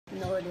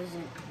No, it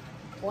isn't.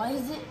 Why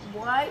is it?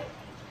 Why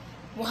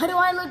do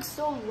I look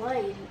so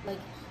light? Like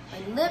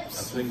my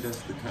lips. I think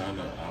that's the kind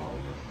of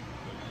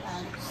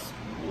That's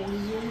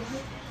weird.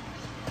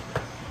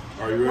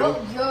 Are you ready?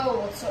 Oh, yo,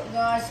 what's up,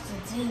 guys?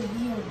 Today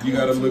we are. You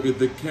gotta look at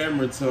the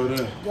camera, tell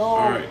them. Yo.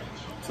 All right,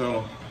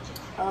 tell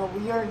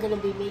them. We are gonna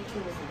be making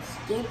some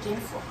stinking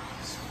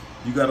fries.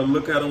 You gotta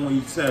look at them when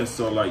you test.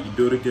 So like you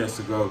do it again.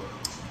 So go.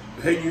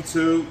 Hey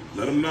YouTube,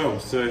 let them know.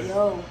 Say,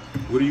 yo,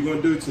 what are you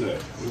gonna do today?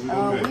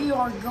 What we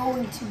are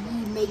going to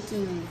be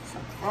making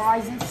some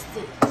fries and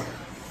steak.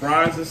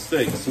 Fries and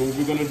steak. So what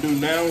we're gonna do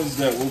now is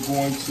that we're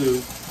going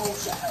to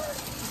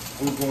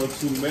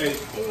make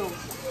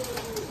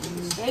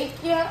steak,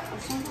 yeah, or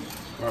something.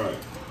 All right.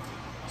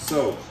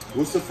 So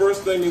what's the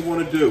first thing you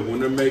want to do when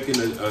they're making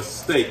a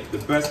steak? The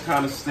best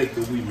kind of steak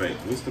that we make.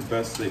 What's the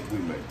best steak we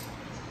make?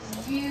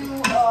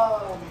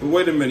 But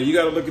wait a minute, you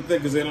gotta look at that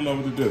because they don't know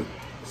what to do.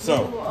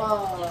 So,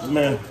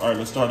 man, all right,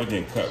 let's start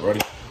again. Cut,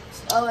 ready?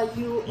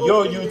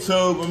 Yo,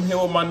 YouTube, I'm here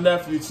with my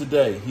nephew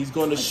today. He's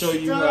going to show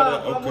you how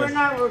to. Okay. We're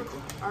not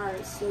recording. All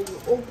right, so you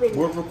open.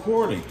 We're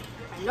recording.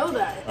 I know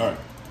that. All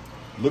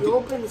right.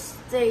 Open the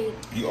steak.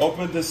 You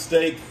open the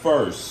steak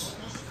first.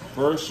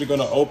 First, you're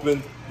gonna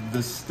open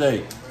the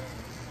steak.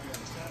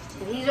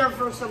 These are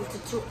for some.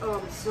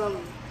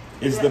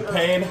 Is the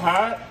pan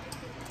hot?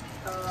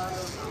 I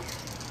don't know.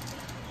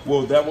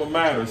 Well, that would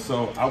matter.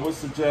 So I would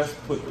suggest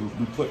we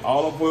put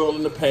olive oil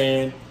in the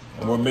pan,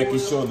 and we're making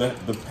sure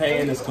that the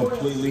pan is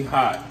completely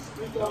hot.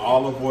 The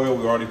olive oil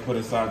we already put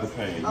inside the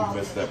pan. You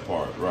missed that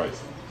part, right?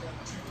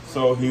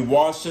 So he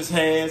washed his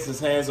hands. His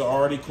hands are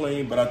already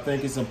clean, but I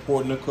think it's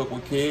important to cook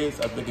with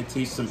kids. I think it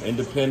teaches them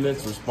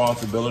independence,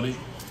 responsibility.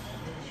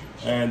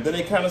 And then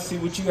they kind of see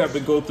what you have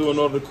to go through in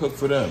order to cook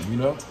for them, you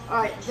know?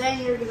 All right,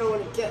 then you're going to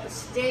want to get the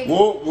steak.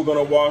 Well, we're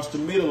going to wash the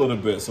meat a little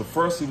bit. So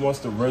first he wants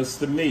to rinse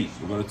the meat.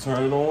 We're going to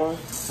turn it on,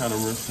 kind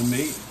of rinse the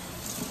meat.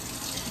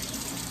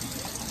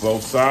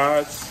 Both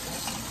sides.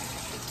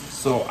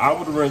 So I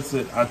would rinse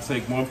it. I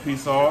take one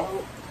piece off.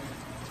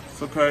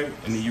 It's okay.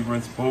 And then you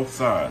rinse both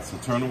sides. So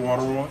turn the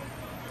water on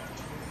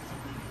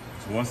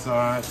to one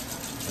side,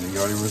 and then you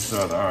already rinsed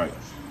the other. All right.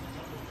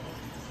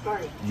 All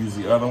right. Use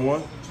the other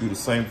one. Do the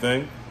same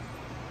thing.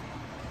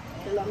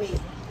 I'll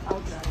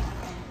try it.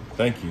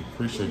 Thank you.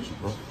 Appreciate you,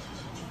 bro.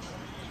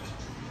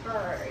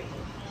 Alright.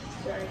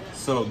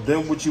 So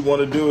then what you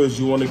want to do is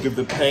you want to give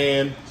the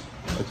pan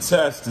a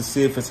test to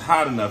see if it's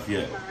hot enough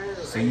yet.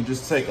 So you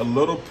just take a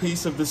little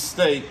piece of the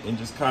steak and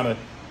just kind of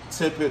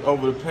tip it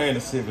over the pan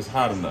to see if it's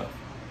hot enough.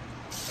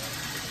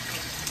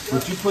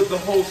 But you put the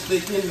whole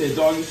steak in there,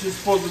 dog. You're just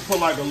supposed to put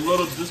like a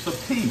little, just a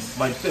piece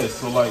like this.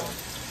 So like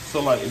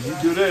if you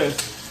do this,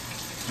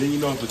 then you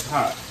know if it's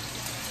hot.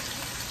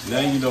 Now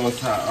you know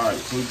it's hot. All right,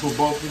 so we put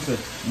both of them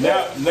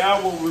in.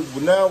 Now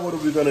what are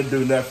we gonna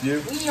do,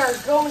 nephew? We are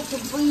going to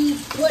be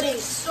putting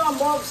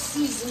some of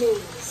seasoning.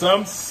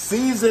 Some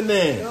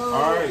seasoning.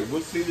 All right,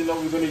 what seasoning are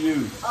we gonna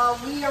use?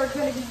 We are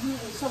going to be using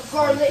some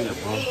garlic and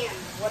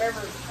whatever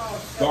it's called.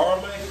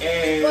 Garlic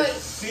and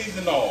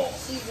seasonal.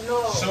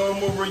 Seasonal. Show them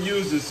what we're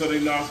using so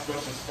they know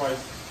special spice.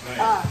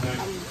 I'm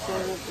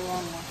showing it the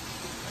wrong one.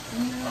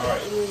 All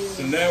right,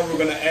 so now we're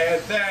gonna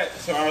add that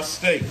to our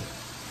steak.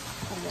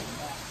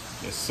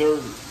 Yes, sir.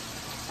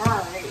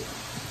 Alright.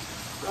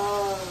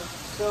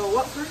 So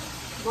what first?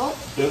 Both?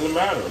 Doesn't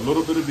matter. A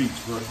little bit of each,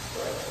 bro.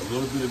 A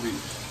little bit of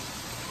each.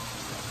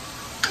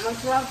 How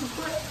much do I have to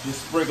put?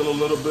 Just sprinkle a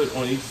little bit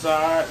on each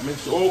side. Make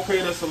sure,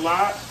 okay, that's a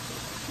lot.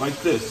 Like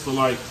this. So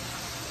like,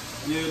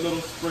 yeah, a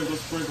little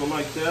sprinkle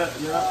like that.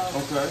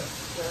 Yeah, okay.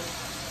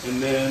 And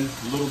then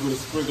a little bit of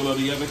sprinkle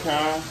of the other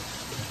kind.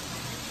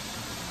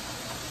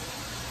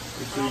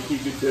 Make sure you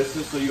keep your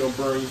distance so you don't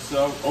burn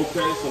yourself.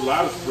 Okay, it's a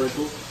lot of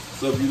sprinkles.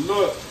 So if you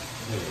look,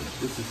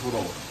 hold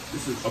on.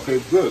 This is, okay,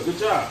 good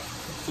job.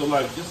 So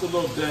like, just a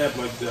little dab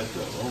like that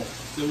though.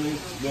 You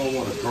don't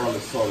want to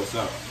garlic salt this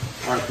out.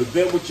 All right, but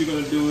then what you're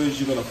gonna do is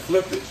you're gonna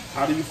flip it.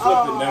 How do you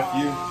flip it,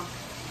 nephew?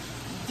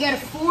 Get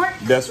a fork.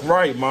 That's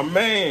right, my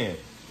man.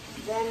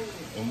 Then,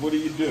 and what do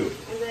you do?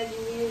 And then you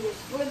need to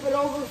flip it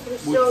over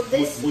so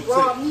this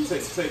raw meat.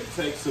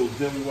 Take, so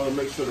then we want to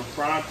make sure the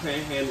frying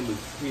pan handle is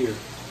here.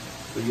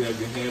 So you have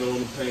your handle on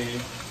the pan,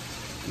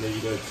 and then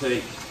you're gonna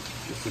take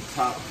just the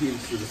top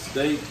piece of the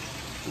steak,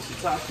 just the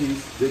top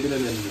piece, dig it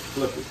in and just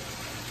flip it.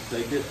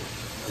 Take it,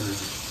 and then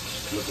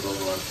just flip it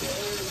over like that.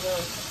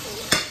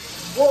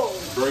 Whoa.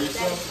 Burn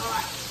yourself?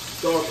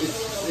 Dog,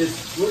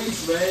 it's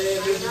grease, man.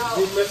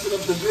 You're messing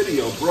up the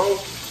video, bro.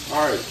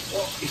 All right.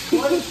 It's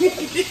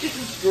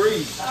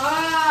grease.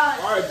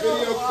 All right,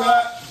 video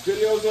cut.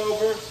 Video's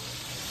over.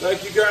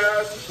 Thank you,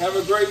 guys. Have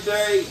a great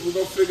day. We're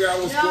going to figure out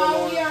what's going on.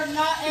 No, we are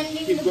not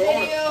ending keep the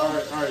going. video. All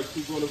right,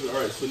 keep going.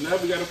 All right, so now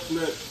we got to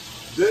flip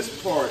this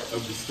part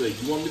of the steak.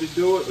 You want me to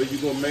do it, or you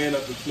going to man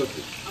up and flip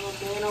it? I'm going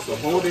to man up. So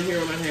hold it here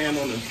on the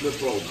handle and flip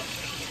over.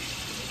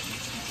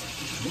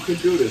 You can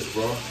do this,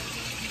 bro.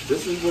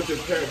 This is what your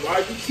parents, why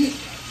you keep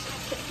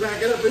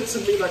backing up into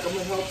me like I'm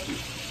going to help you?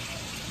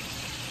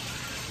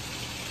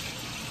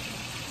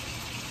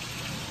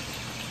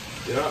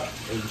 Yeah,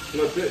 and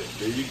flip it.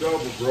 There you go,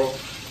 bro.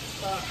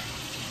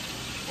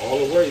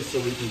 All the way so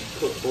we can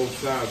cook both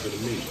sides of the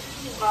meat.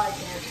 Right.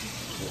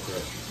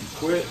 Okay. You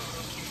quit.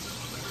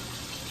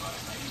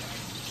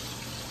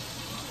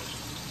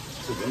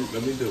 So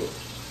let me do it.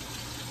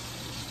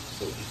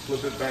 So just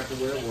flip it back to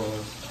where it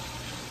was.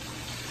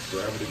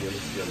 Grab it again.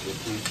 You gotta go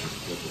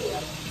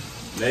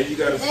pieces. Now you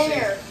gotta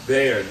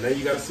there. Now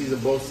you gotta season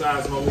both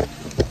sides, homie.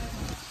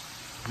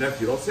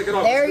 Nephew, don't take it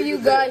off. There you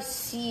guys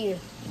see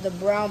the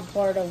brown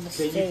part of the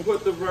steak. Can you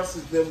put the rest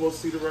of, then we'll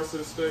see the rest of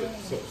the steak?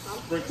 So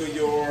sprinkle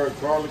your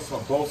garlic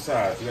on both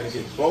sides. You gotta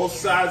get both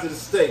sides of the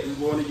steak. We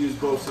want to use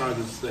both sides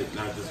of the steak,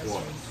 not just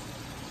one.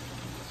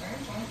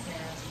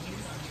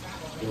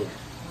 Good.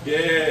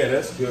 Yeah,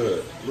 that's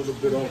good. A little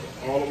bit on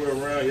all the way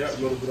around. Yeah, a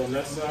little bit on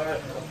that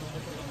side.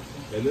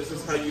 And this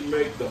is how you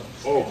make the,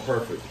 oh,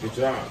 perfect. Good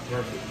job,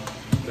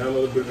 perfect. Now a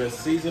little bit of that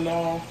season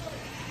on.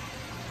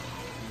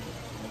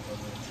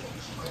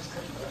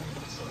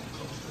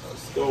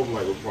 Stove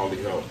light would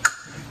probably help.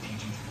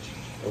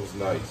 That was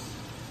nice.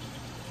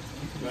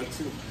 Not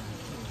too.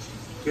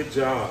 Good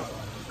job.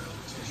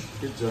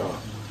 Good job.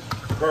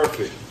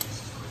 Perfect.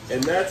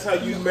 And that's how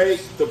you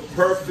make the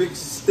perfect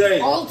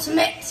steak.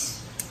 Ultimate.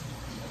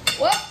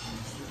 Well,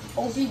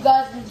 hope you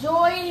guys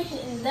enjoyed.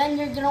 And then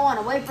you're going to want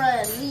to wait for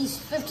at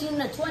least 15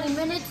 to 20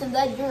 minutes. And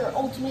then your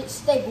ultimate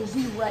steak will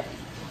be ready.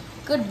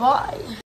 Goodbye.